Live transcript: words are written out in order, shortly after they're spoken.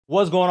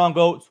What's going on,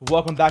 goats?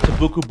 Welcome back to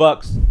BooKoo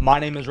Bucks. My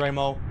name is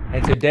Raymo,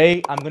 and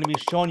today I'm going to be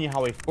showing you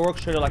how a forex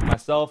trader like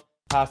myself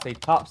passed a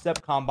top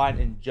step combine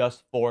in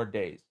just 4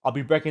 days. I'll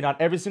be breaking down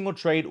every single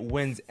trade,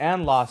 wins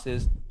and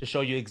losses, to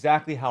show you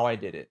exactly how I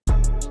did it.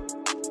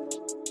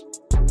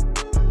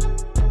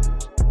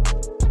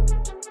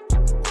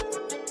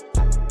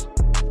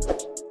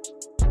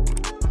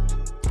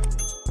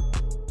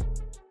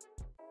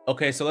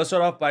 Okay, so let's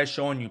start off by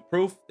showing you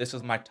proof. This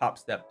is my top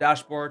step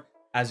dashboard.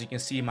 As you can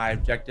see, my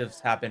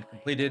objectives have been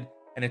completed,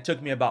 and it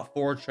took me about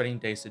 4 trading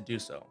days to do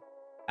so.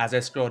 As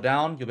I scroll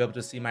down, you'll be able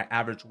to see my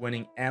average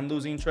winning and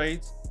losing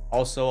trades,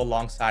 also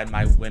alongside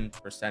my win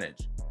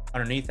percentage.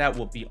 Underneath that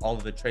will be all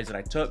of the trades that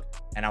I took,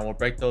 and I will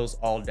break those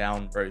all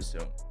down very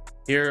soon.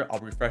 Here, I'll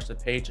refresh the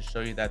page to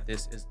show you that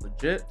this is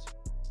legit.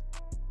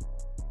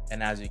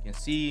 And as you can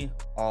see,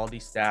 all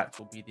these stats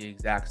will be the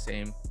exact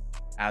same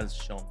as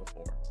shown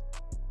before.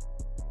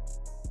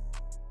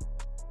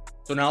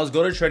 So now let's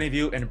go to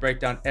TradingView and break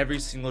down every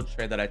single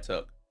trade that I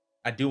took.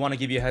 I do want to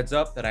give you a heads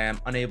up that I am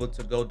unable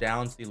to go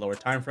down to the lower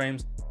time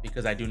frames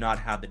because I do not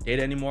have the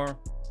data anymore.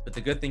 But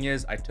the good thing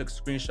is I took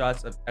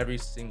screenshots of every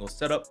single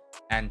setup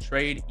and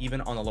trade,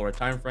 even on the lower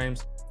time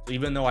frames. So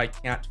even though I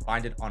can't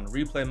find it on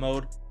replay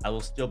mode, I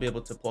will still be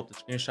able to pull up the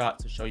screenshot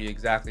to show you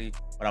exactly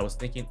what I was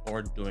thinking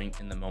or doing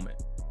in the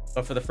moment.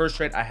 But for the first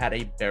trade, I had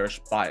a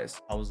bearish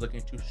bias. I was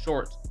looking to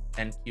short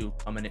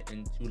NQ coming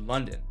into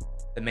London.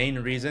 The main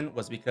reason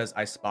was because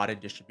I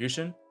spotted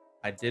distribution.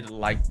 I did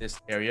like this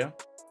area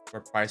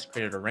where price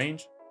created a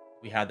range.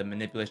 We had the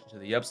manipulation to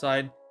the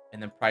upside,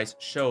 and then price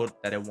showed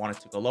that it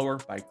wanted to go lower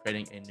by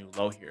creating a new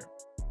low here.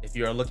 If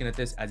you are looking at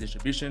this as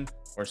distribution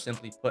or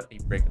simply put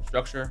a break of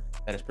structure,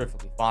 that is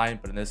perfectly fine.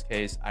 But in this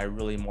case, I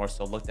really more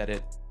so looked at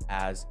it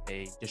as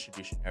a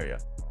distribution area.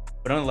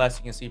 But nonetheless,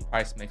 you can see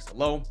price makes a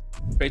low,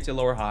 creates a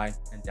lower high,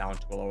 and down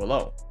to a lower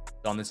low.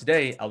 So on this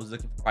day, I was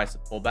looking for price to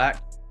pull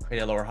back, create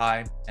a lower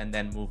high, and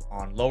then move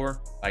on lower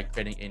by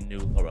creating a new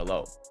lower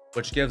low,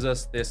 which gives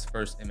us this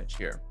first image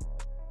here.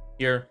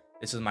 Here,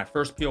 this is my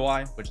first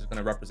POI, which is going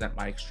to represent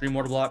my extreme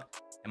order block,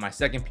 and my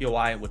second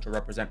POI, which will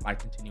represent my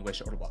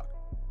continuation order block.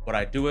 What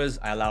I do is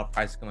I allow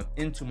price to come up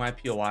into my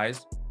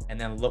POIs and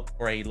then look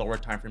for a lower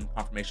time frame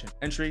confirmation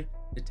entry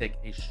to take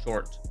a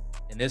short.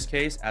 In this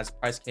case, as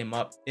price came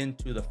up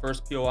into the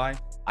first POI,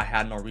 I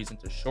had no reason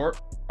to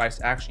short.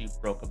 Price actually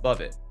broke above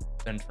it.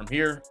 Then from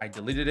here, I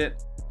deleted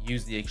it,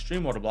 used the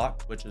extreme order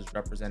block, which is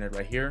represented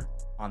right here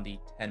on the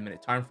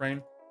 10-minute time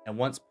frame. And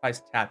once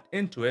price tapped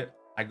into it,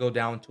 I go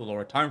down to a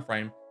lower time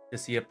frame to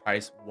see if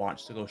price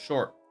wants to go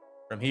short.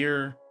 From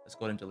here, let's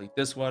go ahead and delete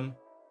this one.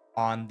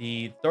 On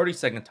the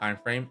 30-second time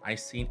frame, I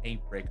seen a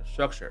break of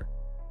structure.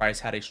 Price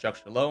had a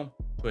structure low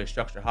to a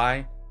structure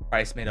high.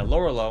 Price made a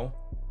lower low,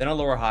 then a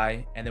lower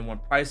high, and then when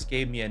price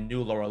gave me a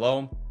new lower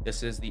low,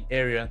 this is the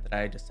area that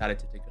I decided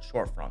to take a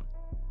short from.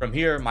 From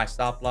here, my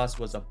stop loss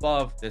was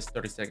above this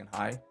 30-second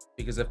high,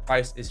 because if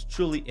price is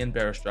truly in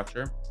bearish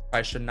structure,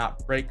 price should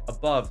not break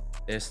above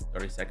this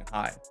 30-second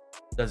high.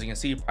 So as you can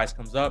see, price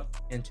comes up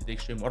into the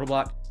extreme order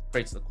block,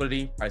 creates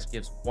liquidity. Price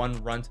gives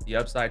one run to the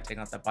upside,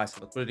 taking out that buy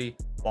side liquidity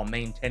while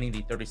maintaining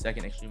the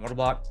 30-second extreme order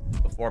block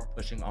before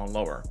pushing on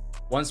lower.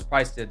 Once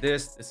price did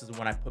this, this is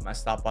when I put my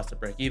stop loss to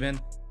break even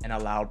and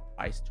allowed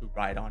price to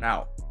ride on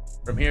out.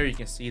 From here, you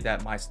can see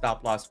that my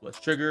stop loss was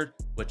triggered,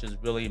 which is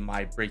really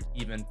my break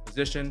even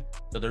position.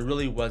 So there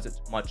really wasn't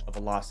much of a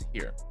loss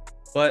here.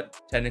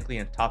 But technically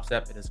in Top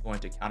Step, it is going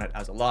to count it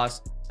as a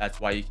loss. That's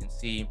why you can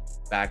see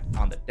back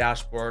on the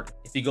dashboard.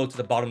 If you go to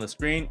the bottom of the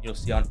screen, you'll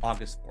see on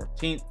August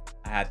 14th,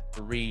 I had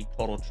 3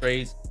 total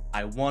trades.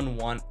 I won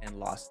 1 and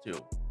lost 2.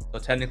 So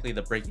technically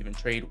the break-even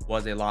trade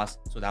was a loss.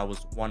 So that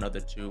was one of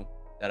the 2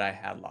 that I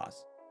had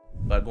lost.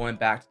 But going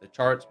back to the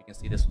charts, we can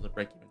see this was a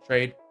break-even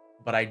trade.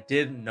 But I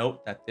did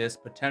note that this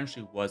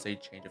potentially was a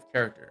change of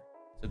character.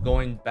 So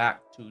going back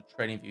to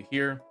TradingView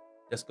here,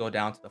 just go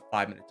down to the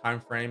 5-minute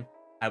time frame.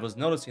 I was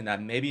noticing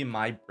that maybe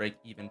my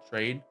break-even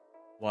trade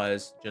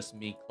was just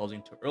me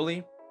closing too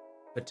early.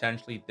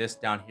 Potentially this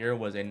down here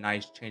was a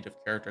nice change of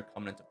character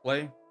coming into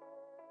play,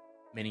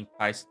 meaning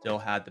price still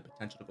had the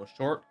potential to go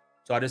short.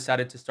 So I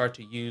decided to start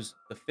to use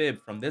the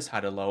fib from this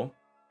high to low,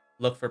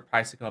 look for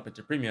price to come up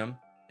into premium,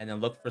 and then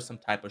look for some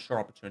type of short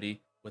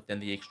opportunity within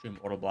the extreme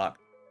order block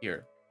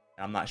here.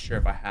 And I'm not sure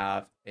if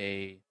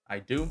I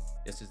do.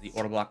 This is the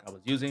order block I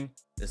was using,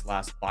 this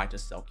last buy to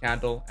sell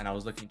candle, and I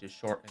was looking to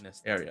short in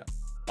this area.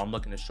 If I'm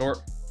looking to short,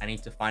 I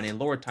need to find a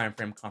lower time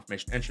frame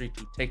confirmation entry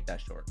to take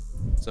that short.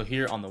 So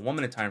here on the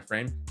 1-minute time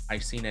frame,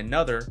 I've seen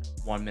another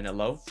 1-minute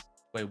low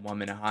to a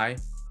 1-minute high.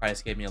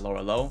 Price gave me a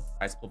lower low,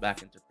 price pulled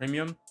back into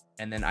premium,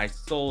 and then I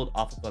sold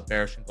off of a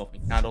bearish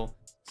engulfing candle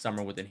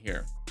somewhere within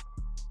here.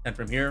 And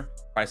from here,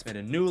 price made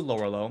a new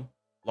lower low,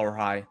 lower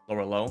high,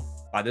 lower low.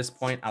 By this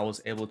point, I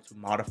was able to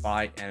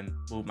modify and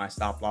move my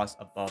stop loss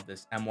above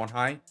this M1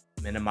 high,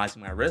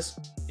 minimizing my risk.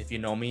 If you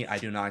know me, I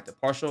do not like to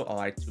partial. I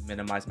like to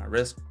minimize my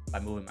risk by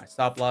moving my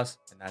stop loss,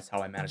 and that's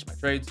how I manage my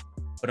trades.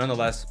 But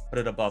nonetheless, put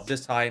it above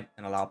this high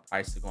and allow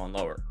price to go on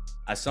lower.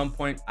 At some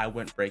point, I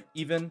went break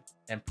even,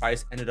 and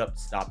price ended up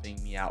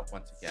stopping me out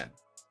once again.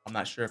 I'm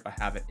not sure if I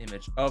have an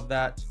image of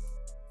that.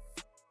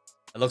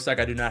 It looks like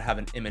I do not have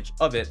an image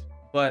of it,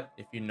 but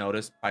if you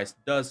notice, price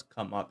does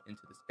come up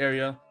into this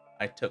area.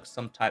 I took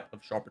some type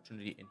of short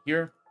opportunity in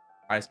here.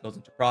 Price goes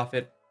into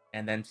profit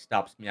and then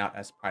stops me out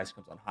as price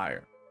comes on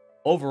higher.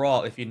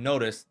 Overall, if you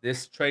notice,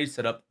 this trade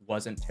setup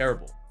wasn't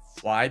terrible.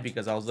 Why?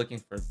 Because I was looking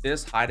for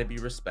this high to be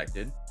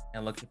respected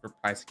and looking for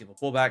price to give a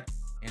pullback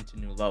into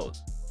new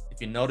lows. If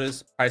you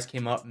notice, price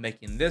came up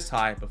making this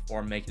high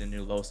before making a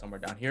new low somewhere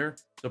down here.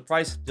 So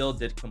price still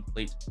did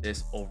complete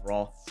this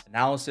overall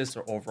analysis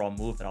or overall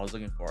move that I was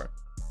looking for.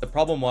 The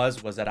problem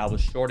was that I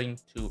was shorting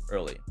too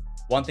early.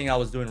 One thing I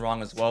was doing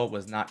wrong as well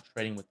was not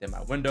trading within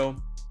my window.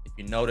 If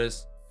you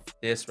notice,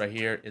 this right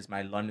here is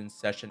my London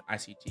session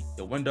ICT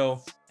kill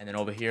window. And then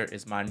over here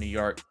is my New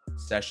York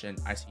session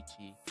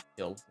ICT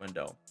kill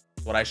window.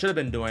 So what I should have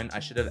been doing, I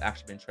should have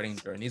actually been trading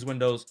during these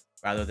windows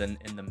rather than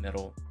in the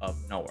middle of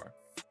nowhere.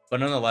 But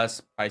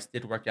nonetheless, price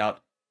did work out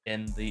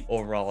in the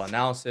overall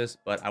analysis,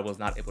 but I was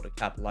not able to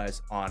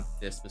capitalize on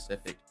this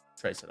specific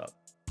trade setup.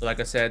 So like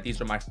I said, these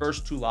are my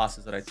first 2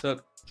 losses that I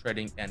took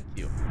trading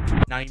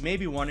NQ. Now you may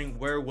be wondering,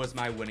 where was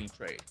my winning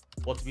trade?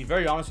 Well, to be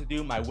very honest with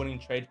you, my winning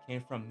trade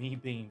came from me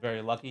being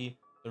very lucky.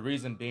 The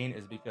reason being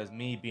is because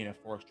me being a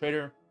forex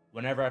trader,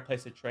 whenever I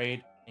place a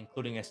trade,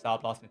 including a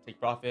stop loss and a take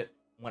profit,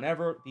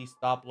 whenever the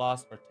stop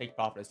loss or take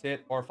profit is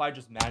hit, or if I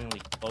just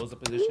manually close the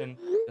position,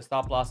 the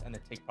stop loss and the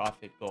take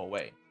profit go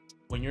away.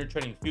 When you're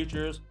trading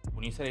futures,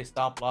 when you set a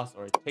stop loss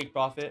or a take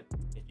profit,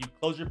 if you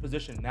close your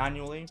position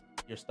manually,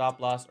 your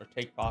stop loss or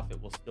take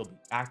profit will still be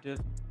active.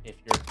 If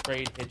your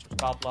trade hits your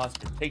stop loss,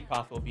 your take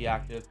profit will be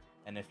active.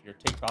 And if your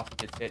take profit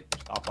gets hit,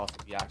 your stop loss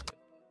will be active.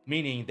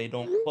 Meaning they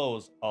don't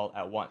close all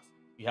at once.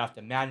 You have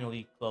to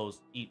manually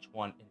close each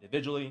one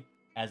individually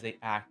as they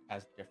act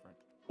as different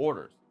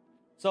orders.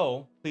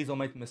 So please don't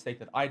make the mistake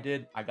that I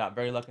did. I got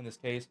very lucky in this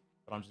case,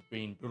 but I'm just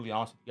being brutally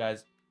honest with you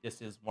guys.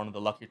 This is one of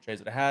the luckier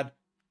trades that I had,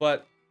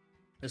 but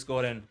let's go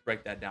ahead and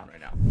break that down right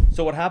now.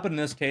 So what happened in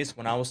this case,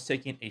 when I was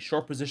taking a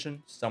short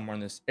position somewhere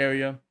in this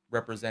area,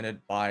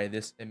 represented by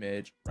this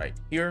image right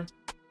here,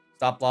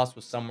 stop loss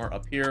was somewhere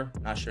up here.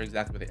 Not sure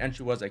exactly where the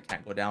entry was. I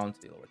can't go down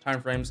to the lower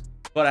time frames,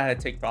 but I had a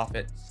take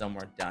profit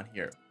somewhere down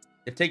here.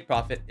 The take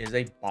profit is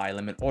a buy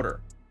limit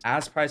order.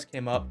 As price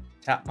came up,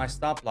 tapped my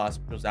stop loss,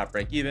 which was at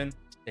break even.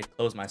 It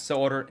closed my sell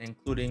order,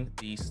 including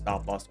the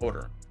stop loss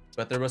order.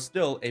 But there was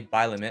still a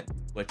buy limit,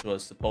 which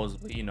was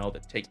supposedly,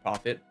 the take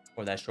profit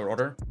or that short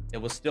order.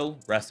 It was still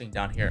resting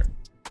down here.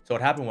 So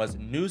what happened was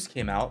news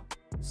came out,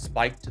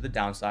 spiked to the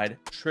downside,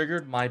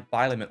 triggered my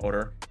buy limit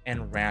order,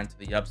 and ran to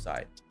the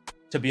upside.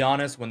 To be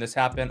honest, when this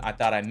happened, I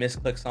thought I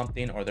misclicked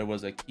something or there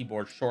was a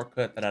keyboard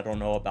shortcut that I don't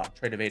know about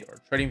Trade or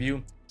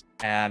TradingView,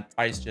 and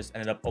price just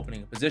ended up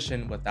opening a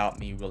position without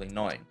me really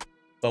knowing.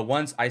 But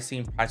once I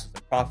seen price was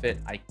in profit,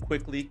 I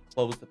quickly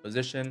closed the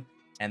position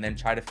and then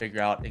tried to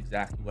figure out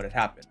exactly what had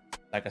happened.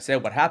 Like I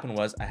said, what happened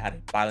was I had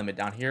a buy limit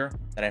down here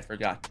that I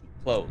forgot to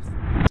close.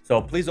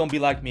 So please don't be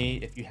like me.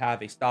 If you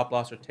have a stop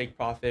loss or take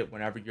profit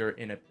whenever you're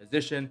in a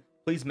position,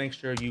 please make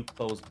sure you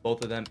close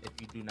both of them if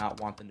you do not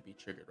want them to be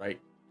triggered, right?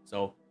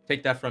 So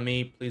take that from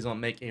me. Please don't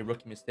make a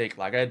rookie mistake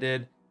like I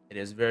did. It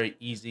is very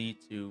easy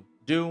to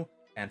do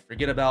and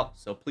forget about.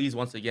 So please,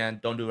 once again,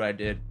 don't do what I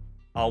did.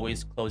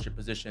 Always close your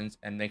positions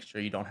and make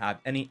sure you don't have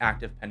any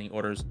active pending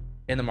orders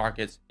in the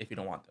markets if you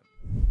don't want them.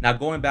 Now,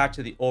 going back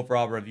to the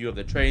overall review of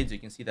the trades, you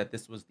can see that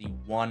this was the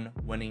one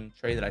winning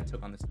trade that I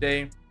took on this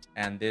day,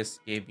 and this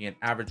gave me an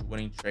average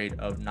winning trade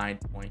of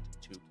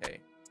 9.2K.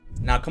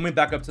 Now, coming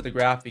back up to the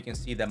graph, you can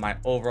see that my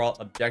overall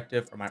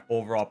objective or my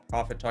overall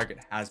profit target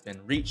has been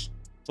reached,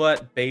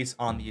 but based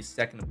on the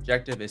second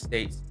objective, it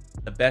states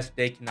the best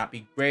day cannot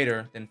be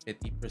greater than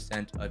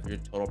 50% of your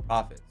total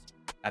profits.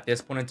 At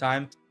this point in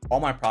time, all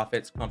my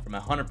profits come from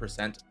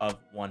 100% of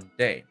one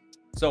day.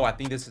 So I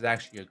think this is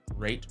actually a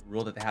great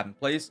rule that they have in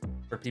place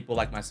for people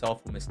like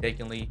myself who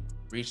mistakenly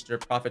reach their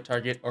profit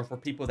target, or for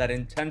people that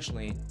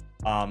intentionally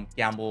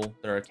gamble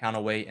their account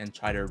away and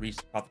try to reach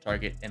the profit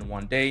target in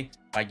one day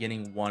by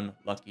getting one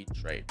lucky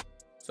trade.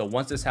 So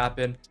once this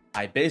happened,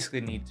 I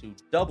basically need to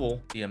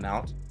double the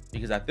amount,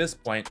 because at this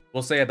point,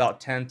 we'll say about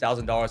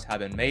 $10,000 have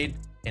been made.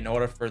 In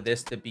order for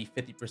this to be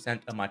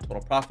 50% of my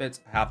total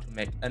profits, I have to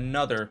make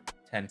another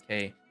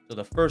 10K. So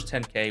the first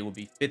 10K will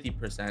be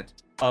 50%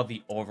 of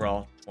the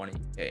overall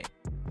 20K.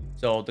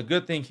 So the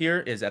good thing here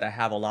is that I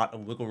have a lot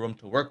of wiggle room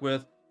to work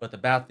with, but the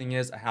bad thing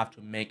is I have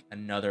to make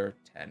another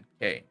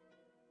 10K.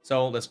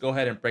 So let's go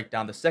ahead and break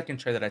down the second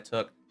trade that I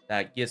took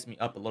that gets me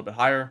up a little bit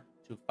higher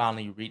to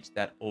finally reach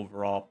that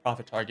overall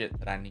profit target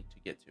that I need to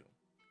get to.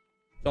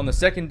 So on the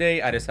second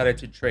day, I decided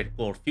to trade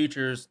gold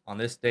futures. On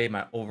this day,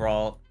 my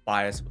overall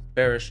bias was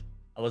bearish.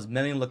 I was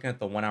mainly looking at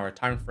the 1 hour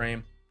time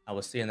frame. I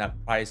was seeing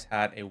that price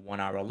had a 1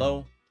 hour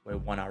low to a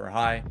 1 hour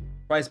high.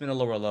 Price made a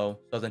lower low,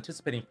 so I was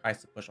anticipating price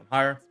to push on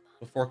higher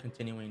before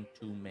continuing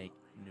to make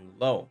new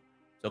low.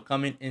 So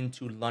coming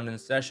into London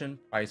session,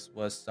 price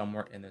was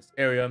somewhere in this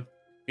area.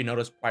 If you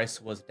notice, price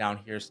was down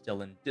here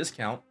still in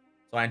discount.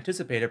 So I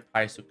anticipated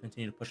price to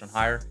continue to push on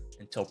higher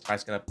until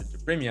price got up into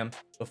premium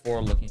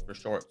before looking for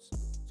shorts.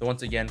 So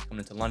once again, coming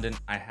into London,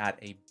 I had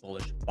a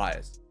bullish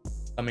bias.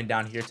 Coming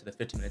down here to the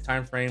 15-minute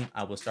time frame,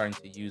 I was starting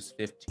to use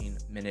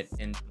 15-minute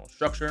internal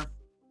structure.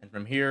 And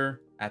from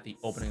here, at the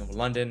opening of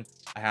London,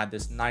 I had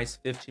this nice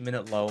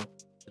 15-minute low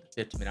to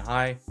the 15-minute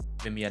high,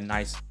 giving me a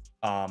nice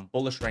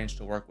bullish range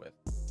to work with.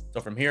 So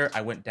from here, I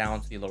went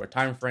down to the lower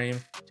time frame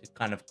to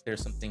kind of clear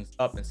some things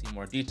up and see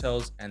more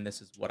details. And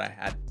this is what I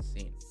had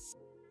seen.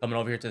 Coming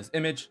over here to this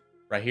image,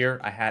 right here,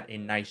 I had a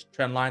nice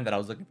trend line that I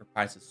was looking for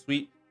price to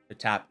sweep to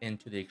tap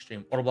into the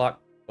extreme order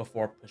block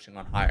before pushing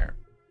on higher.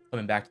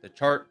 Coming back to the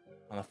chart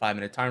on the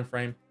 5-minute time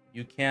frame,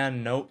 you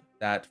can note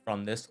that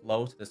from this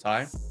low to this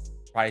high,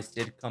 price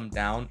did come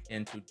down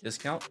into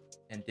discount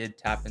and did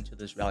tap into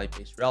this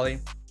rally-based rally.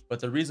 But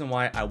the reason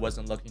why I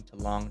wasn't looking to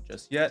long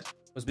just yet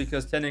was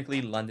because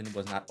technically London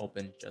was not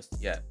open just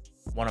yet.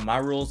 One of my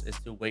rules is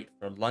to wait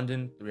for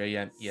London 3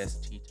 a.m.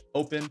 EST to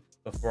open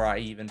before I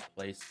even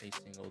place a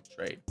single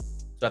trade.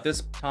 So at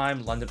this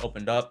time, London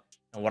opened up,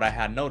 and what I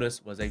had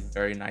noticed was a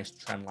very nice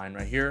trend line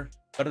right here.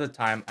 But at the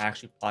time, I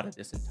actually plotted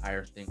this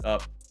entire thing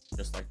up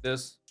just like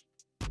this,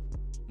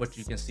 which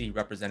you can see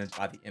represented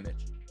by the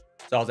image.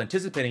 So I was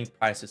anticipating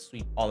price to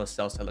sweep all the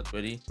sell-side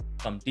liquidity,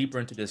 come deeper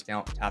into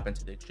discount, tap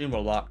into the extreme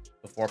order block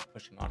before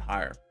pushing on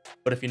higher.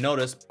 But if you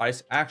notice,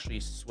 price actually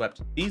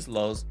swept these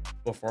lows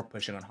before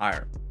pushing on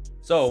higher.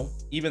 So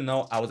even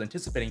though I was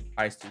anticipating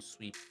price to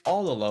sweep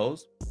all the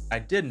lows, I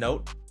did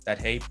note that,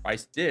 hey,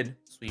 price did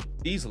sweep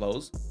these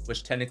lows,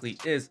 which technically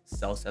is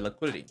sell-side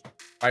liquidity.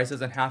 Price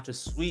doesn't have to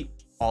sweep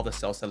all the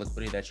sell-side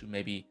liquidity that you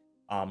may be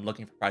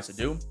looking for price to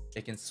do.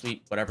 It can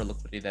sweep whatever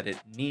liquidity that it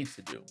needs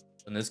to do.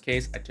 So in this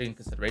case, I took in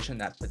consideration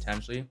that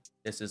potentially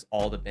this is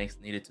all the banks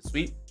needed to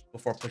sweep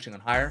before pushing on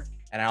higher.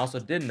 And I also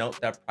did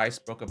note that price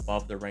broke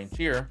above the range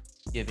here,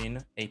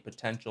 giving a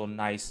potential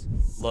nice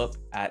look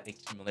at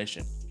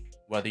accumulation.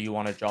 Whether you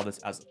want to draw this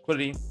as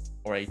liquidity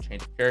or a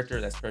change of character,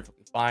 that's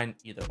perfectly fine,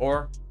 either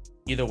or.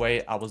 Either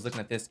way, I was looking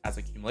at this as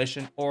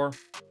accumulation, or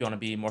if you want to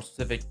be more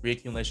specific,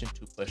 reaccumulation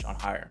to push on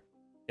higher.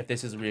 If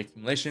this is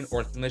reaccumulation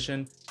or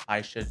accumulation,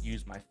 I should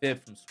use my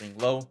fib from swing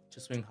low to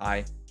swing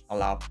high,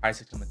 allow price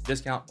to come into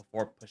discount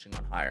before pushing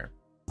on higher.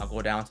 I'll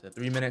go down to the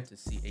 3-minute to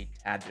see a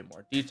tad bit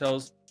more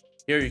details.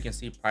 Here you can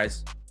see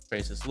price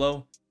traces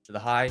low to the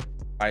high,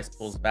 price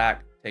pulls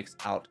back, takes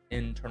out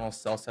internal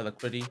sell-side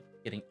liquidity,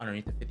 getting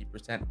underneath the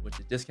 50%, which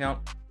is discount.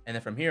 And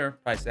then from here,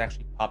 price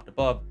actually popped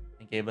above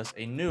and gave us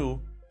a new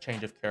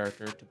change of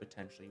character to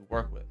potentially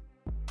work with.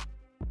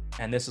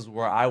 And this is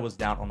where I was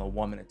down on the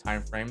 1-minute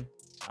time frame.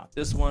 Not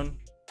this one,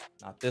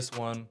 not this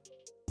one,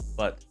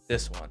 but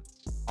this one.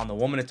 On the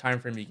 1-minute time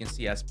frame, you can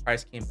see as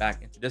price came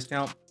back into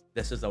discount,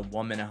 this is a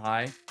 1-minute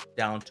high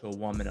down to a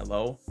 1-minute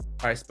low.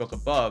 Price broke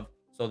above,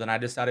 so then I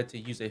decided to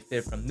use a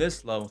fib from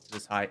this low to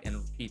this high and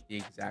repeat the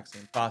exact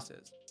same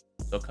process.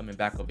 So coming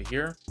back over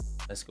here,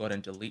 let's go ahead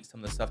and delete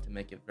some of the stuff to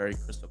make it very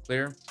crystal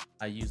clear.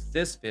 I used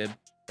this fib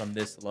from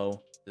this low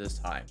to this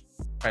high.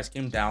 Price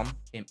came down,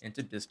 came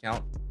into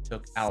discount,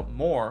 took out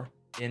more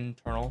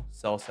internal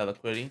sell-side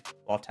liquidity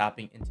while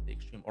tapping into the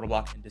extreme order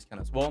block and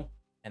discount as well.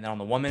 And then on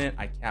the 1-minute,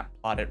 I can't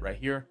plot it right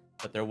here,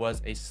 but there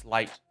was a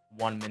slight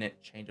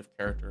 1-minute change of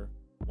character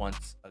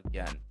once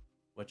again,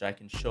 which I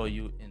can show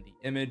you in the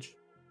image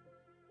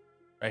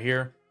right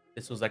here.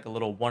 This was like a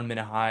little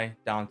 1-minute high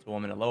down to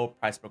 1-minute low,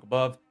 price broke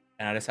above,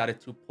 and I decided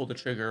to pull the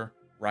trigger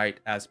right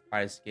as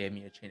price gave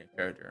me a change of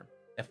character.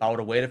 If I would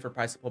have waited for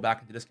price to pull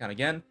back into discount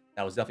again,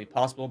 that was definitely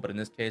possible, but in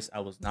this case, I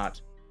was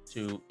not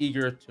too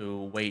eager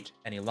to wait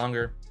any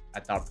longer.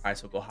 I thought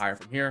price would go higher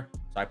from here,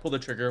 so I pulled the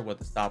trigger with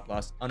the stop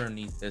loss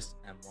underneath this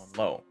M1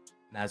 low.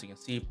 And as you can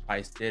see,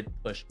 price did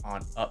push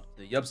on up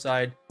to the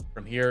upside.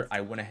 From here, I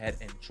went ahead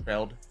and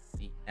trailed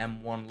the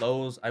M1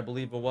 lows, I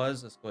believe it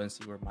was. Let's go ahead and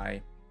see where my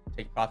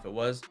take profit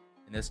was.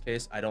 In this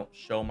case, I don't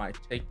show my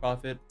take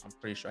profit. I'm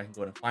pretty sure I can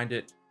go ahead and find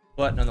it,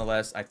 but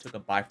nonetheless, I took a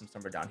buy from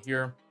somewhere down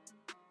here,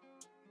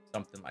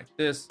 something like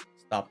this.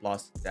 Stop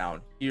loss down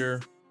here.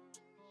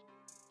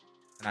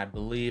 And I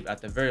believe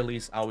at the very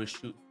least, I always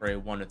shoot for a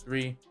 1 to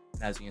 3.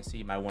 And as you can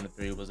see, my 1 to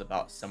 3 was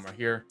about somewhere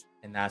here.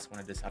 And that's when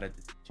I decided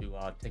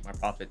to take my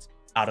profits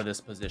out of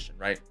this position,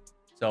 right?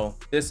 So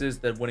this is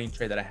the winning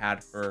trade that I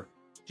had for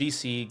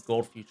GC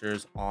gold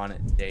futures on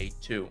day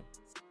 2.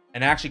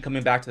 And actually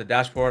coming back to the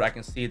dashboard, I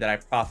can see that I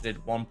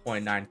profited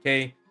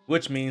 1.9K,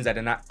 which means I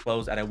did not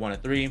close at a 1 to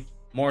 3,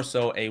 more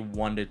so a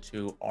 1 to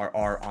 2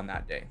 RR on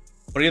that day.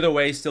 But either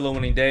way, still a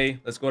winning day.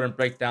 Let's go ahead and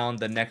break down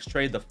the next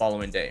trade the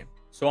following day.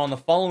 So on the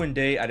following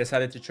day, I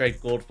decided to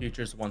trade gold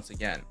futures once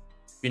again.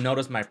 If you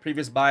notice, my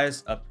previous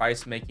bias of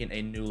price making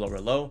a new lower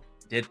low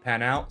did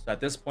pan out. So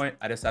at this point,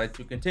 I decided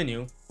to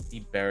continue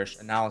the bearish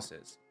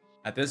analysis.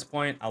 At this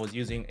point, I was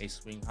using a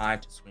swing high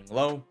to swing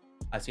low.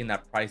 I seen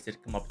that price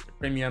did come up to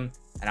premium,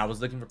 and I was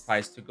looking for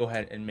price to go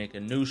ahead and make a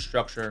new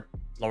structure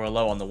lower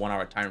low on the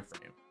 1-hour time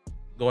frame.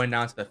 Going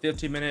down to the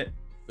 15-minute,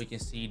 we can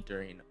see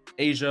during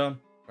Asia,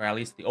 or at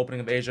least the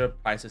opening of Asia,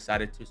 price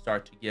decided to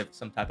start to give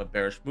some type of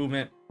bearish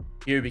movement.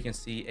 Here we can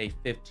see a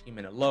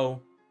 15-minute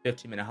low,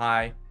 15-minute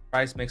high,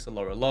 price makes a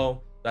lower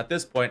low. So at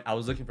this point, I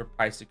was looking for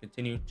price to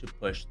continue to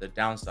push the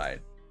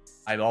downside.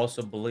 I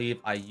also believe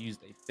I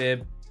used a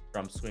fib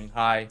from swing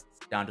high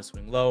down to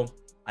swing low.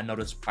 I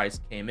noticed price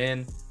came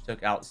in,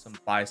 took out some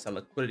buy sell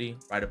liquidity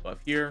right above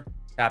here,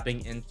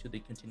 tapping into the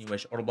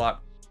continuation order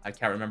block. I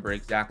can't remember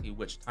exactly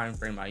which time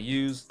frame I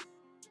used.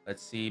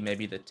 Let's see,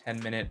 maybe the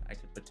 10-minute. I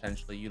could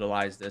potentially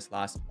utilize this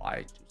last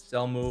buy to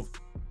sell move.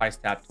 Price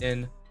tapped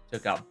in,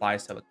 took out buy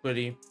sell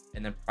liquidity,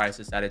 and then price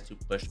decided to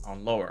push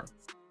on lower.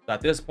 So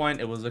at this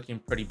point, it was looking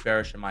pretty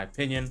bearish in my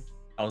opinion.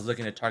 I was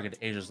looking to target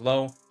Asia's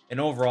low and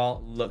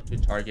overall look to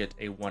target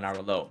a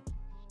 1-hour low.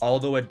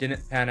 Although it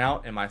didn't pan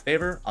out in my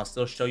favor, I'll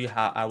still show you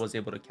how I was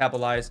able to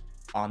capitalize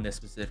on this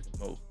specific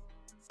move.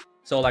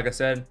 So like I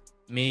said,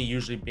 me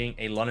usually being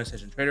a London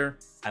session trader,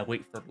 I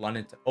wait for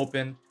London to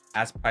open.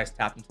 As price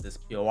tapped into this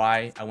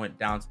POI, I went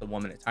down to the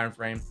 1 minute time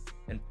frame,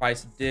 and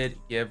price did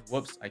give,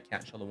 whoops, I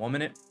can't show the 1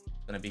 minute.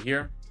 It's gonna be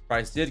here.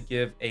 Price did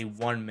give a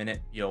 1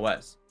 minute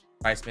BOS.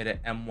 Price made an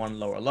M1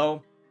 lower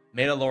low,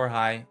 made a lower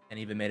high, and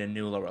even made a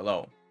new lower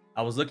low.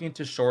 I was looking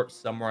to short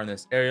somewhere in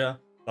this area,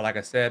 but like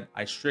I said,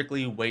 I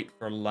strictly wait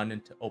for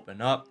London to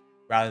open up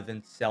rather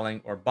than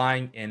selling or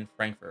buying in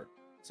Frankfurt.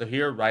 So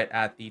here, right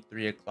at the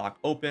 3 o'clock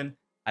open,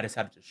 I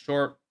decided to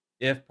short.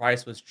 If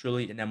price was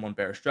truly an M1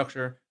 bearish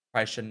structure,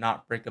 price should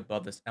not break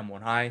above this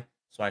M1 high.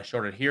 So I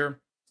shorted here,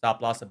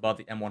 stop loss above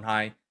the M1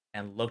 high,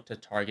 and look to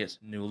target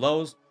new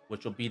lows,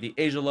 which will be the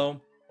Asia low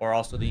or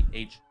also the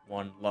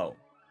H1 low.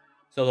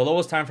 So the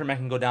lowest time frame I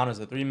can go down is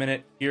the 3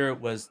 minute. Here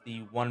was the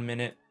 1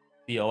 minute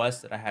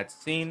BOS that I had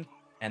seen,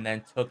 and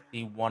then took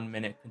the 1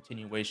 minute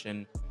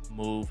continuation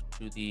move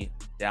to the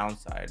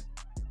downside.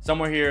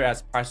 Somewhere here,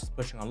 as price is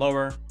pushing on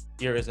lower,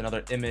 here is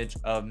another image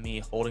of me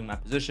holding my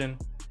position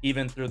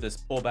even through this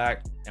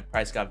pullback, and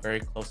price got very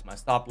close to my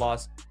stop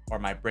loss or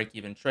my break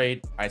even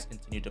trade. Price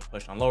continued to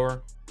push on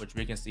lower, which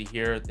we can see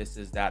here. This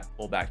is that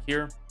pullback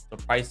here. So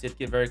price did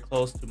get very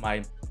close to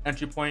my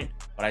entry point,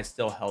 but I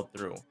still held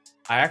through.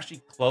 I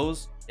actually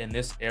closed in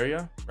this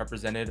area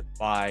represented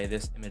by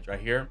this image right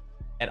here.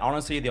 And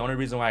honestly, the only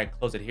reason why I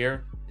closed it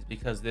here is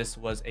because this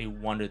was a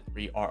 1 to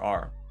 3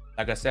 RR.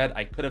 Like I said,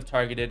 I could have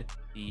targeted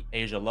the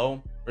Asia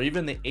low or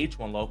even the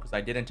H1 low because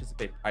I did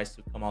anticipate price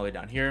to come all the way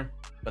down here.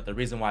 But the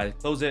reason why I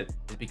closed it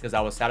is because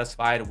I was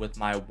satisfied with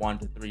my 1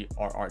 to 3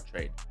 RR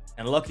trade.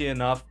 And lucky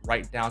enough,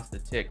 right down to the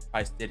tick,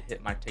 price did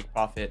hit my take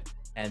profit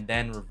and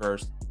then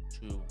reversed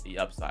to the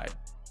upside.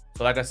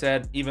 So like I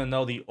said, even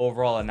though the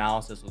overall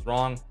analysis was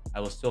wrong, I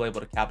was still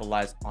able to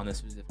capitalize on this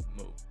specific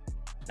move.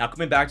 Now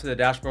coming back to the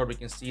dashboard, we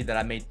can see that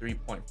I made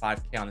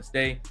 3.5K on this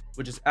day,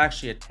 which is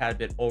actually a tad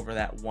bit over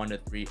that 1 to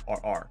 3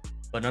 RR,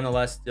 but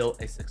nonetheless still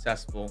a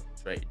successful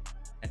trade.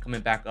 And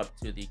coming back up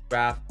to the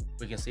graph,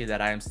 we can see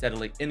that I am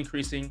steadily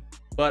increasing,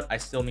 but I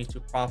still need to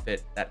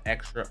profit that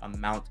extra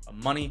amount of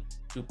money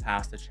to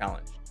pass the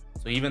challenge.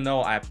 So even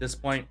though at this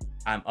point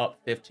I'm up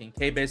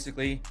 15K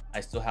basically, I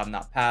still have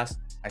not passed.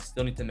 I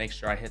still need to make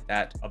sure I hit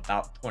that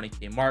about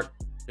 20K mark,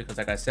 because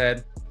like I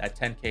said, that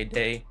 10K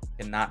day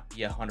cannot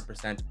be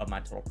 100% of my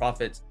total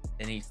profits.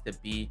 It needs to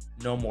be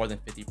no more than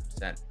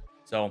 50%.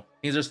 So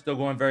things are still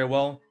going very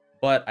well,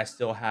 but I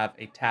still have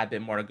a tad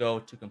bit more to go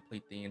to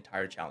complete the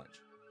entire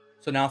challenge.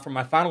 So now for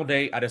my final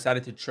day, I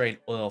decided to trade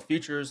oil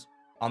futures.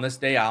 On this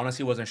day, I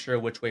honestly wasn't sure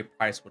which way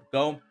price would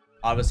go.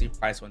 Obviously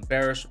price went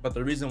bearish, but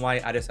the reason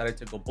why I decided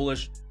to go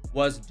bullish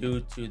was due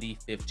to the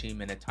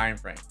 15-minute time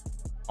frame.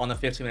 On the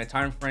 15-minute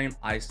time frame,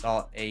 I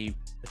saw a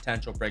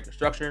potential breaker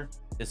structure.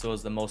 This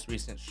was the most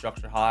recent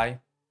structure high,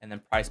 and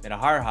then price made a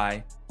higher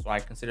high, so I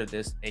consider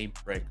this a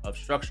break of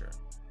structure.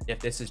 If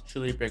this is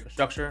truly a break of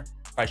structure,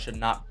 price should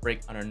not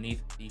break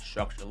underneath the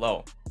structure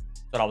low.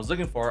 So what I was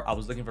looking for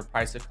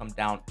price to come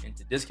down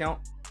into discount,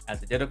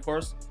 as it did of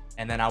course,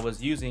 and then I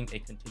was using a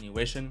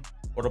continuation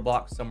order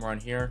block somewhere in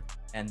here,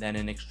 and then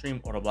an extreme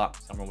order block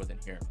somewhere within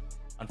here.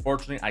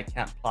 Unfortunately, I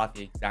can't plot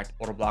the exact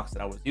order blocks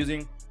that I was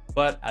using,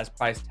 but as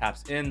price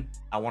taps in,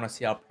 I want to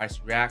see how price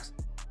reacts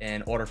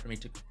in order for me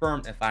to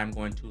confirm if I'm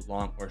going to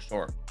long or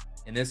short.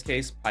 In this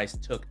case, price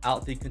took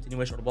out the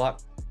continuation order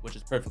block, which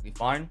is perfectly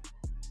fine.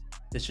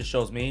 This just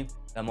shows me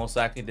that most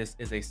likely this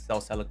is a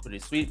sell side liquidity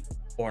sweep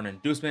or an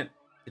inducement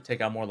to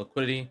take out more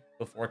liquidity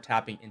before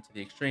tapping into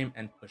the extreme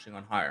and pushing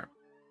on higher.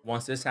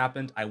 Once this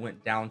happened, I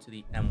went down to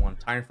the M1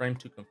 time frame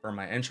to confirm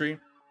my entry.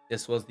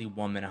 This was the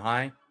 1 minute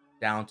high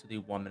down to the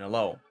 1 minute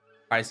low.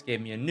 Price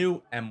gave me a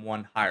new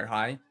M1 higher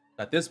high.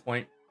 So at this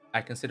point,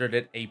 I considered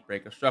it a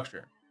break of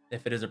structure.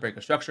 If it is a break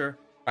of structure,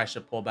 price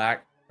should pull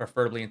back,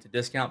 preferably into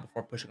discount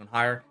before pushing on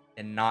higher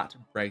and not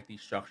break the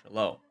structure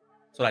low.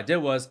 So what I did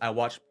was I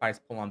watched price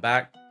pull on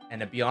back,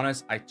 and to be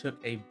honest, I took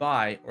a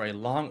buy or a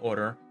long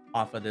order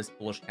off of this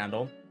bullish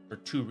candle for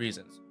 2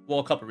 reasons. Well,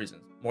 a couple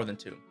reasons, more than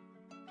 2.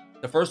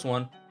 The first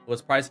one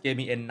was price gave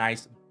me a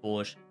nice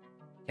bullish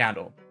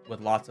candle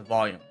with lots of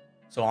volume.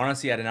 So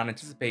honestly, I did not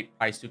anticipate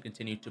price to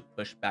continue to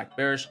push back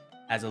bearish,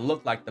 as it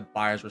looked like the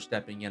buyers were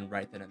stepping in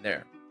right then and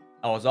there.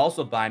 I was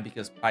also buying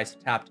because price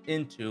tapped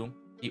into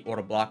the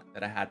order block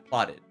that I had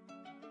plotted.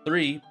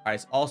 3,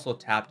 price also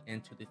tapped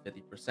into the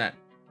 50%.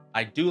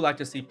 I do like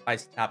to see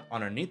price tap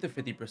underneath the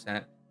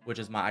 50%, which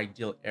is my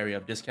ideal area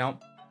of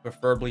discount.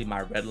 preferably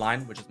my red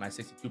line, which is my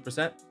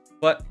 62%,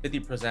 but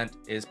 50%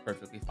 is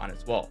perfectly fine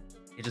as well.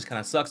 It just kind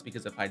of sucks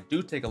because if I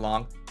do take a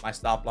long, my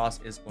stop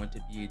loss is going to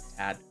be a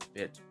tad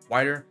bit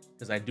wider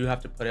because I do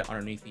have to put it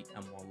underneath the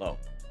M1 low.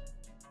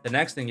 The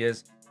next thing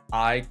is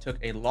I took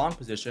a long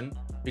position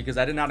because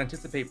I did not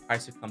anticipate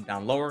price to come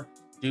down lower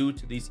due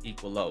to these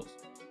equal lows.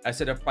 I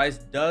said if price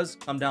does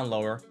come down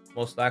lower,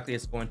 most likely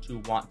it's going to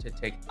want to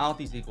take out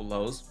these equal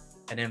lows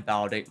and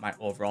invalidate my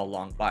overall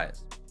long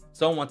bias.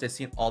 So once I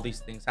seen all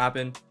these things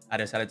happen, I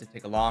decided to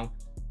take a long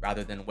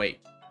rather than wait.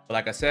 But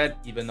like I said,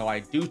 even though I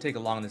do take a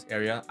long in this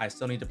area, I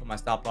still need to put my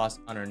stop loss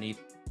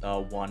underneath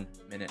the 1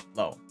 minute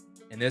low.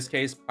 In this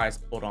case, price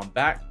pulled on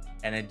back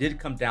and it did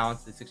come down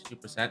to the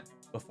 62%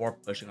 before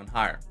pushing on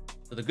higher.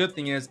 So the good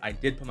thing is I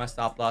did put my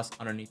stop loss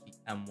underneath the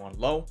M1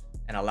 low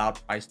and allowed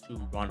price to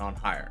run on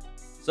higher.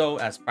 So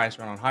as price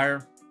ran on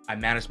higher, I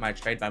managed my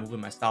trade by moving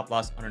my stop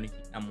loss underneath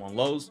the M1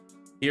 lows.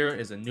 Here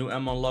is a new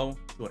M1 low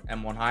to an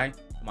M1 high,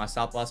 so my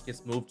stop loss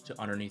gets moved to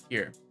underneath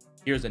here.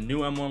 Here's a new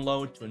M1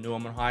 low to a new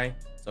M1 high,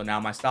 so now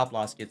my stop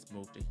loss gets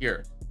moved to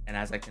here. And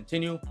as I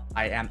continue,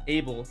 I am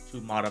able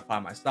to modify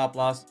my stop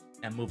loss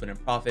and move it in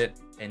profit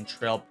and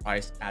trail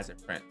price as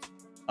it prints.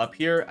 Up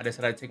here, I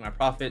decided to take my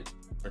profit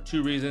for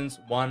two reasons.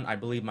 One, I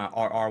believe my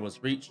RR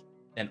was reached.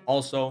 And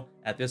also,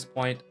 at this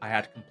point, I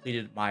had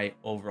completed my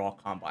overall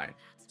combine.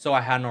 So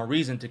I had no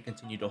reason to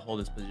continue to hold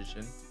this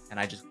position, and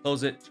I just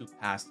closed it to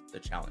pass the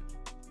challenge.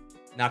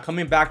 Now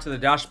coming back to the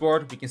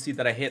dashboard, we can see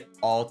that I hit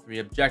all three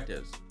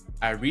objectives.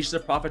 I reached the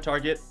profit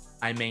target,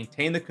 I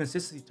maintained the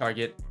consistency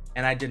target,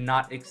 and I did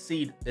not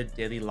exceed the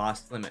daily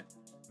loss limit.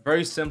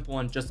 Very simple,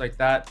 and just like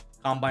that,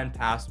 combine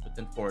passed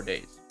within 4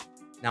 days.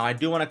 Now I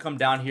do want to come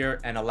down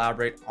here and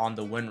elaborate on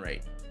the win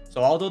rate.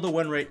 So although the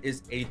win rate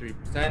is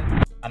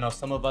 83%, I know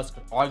some of us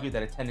could argue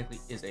that it technically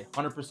is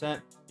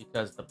 100%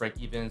 because the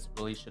break-evens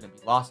really shouldn't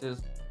be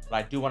losses. But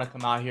I do want to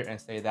come out here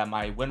and say that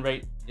my win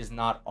rate is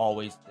not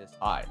always this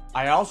high.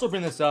 I also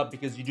bring this up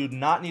because you do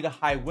not need a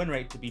high win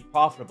rate to be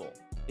profitable.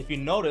 If you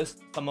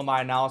noticed, some of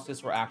my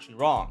analysis were actually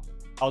wrong.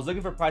 I was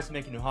looking for price to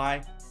make a new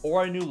high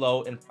or a new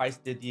low, and price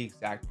did the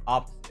exact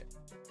opposite.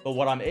 But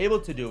what I'm able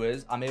to do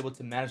is I'm able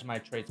to manage my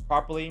trades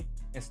properly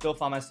and still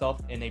find myself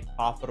in a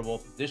profitable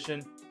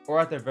position, or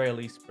at the very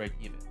least break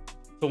even.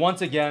 So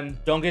once again,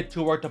 don't get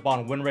too worked up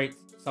on win rates.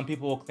 Some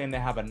people will claim they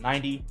have a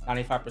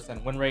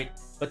 90-95% win rate,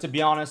 but to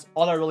be honest,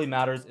 all that really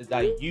matters is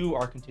that you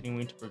are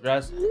continuing to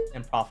progress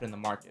and profit in the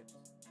market.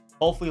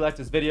 Hopefully you liked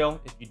this video.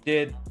 If you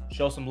did,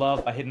 show some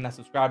love by hitting that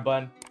subscribe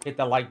button, hit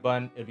that like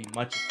button, it would be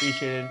much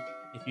appreciated.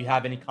 If you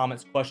have any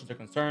comments, questions, or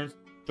concerns,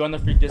 join the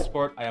free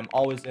Discord. I am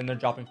always in there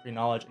dropping free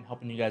knowledge and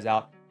helping you guys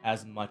out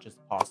as much as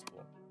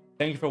possible.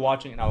 Thank you for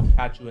watching, and I will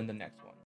catch you in the next one.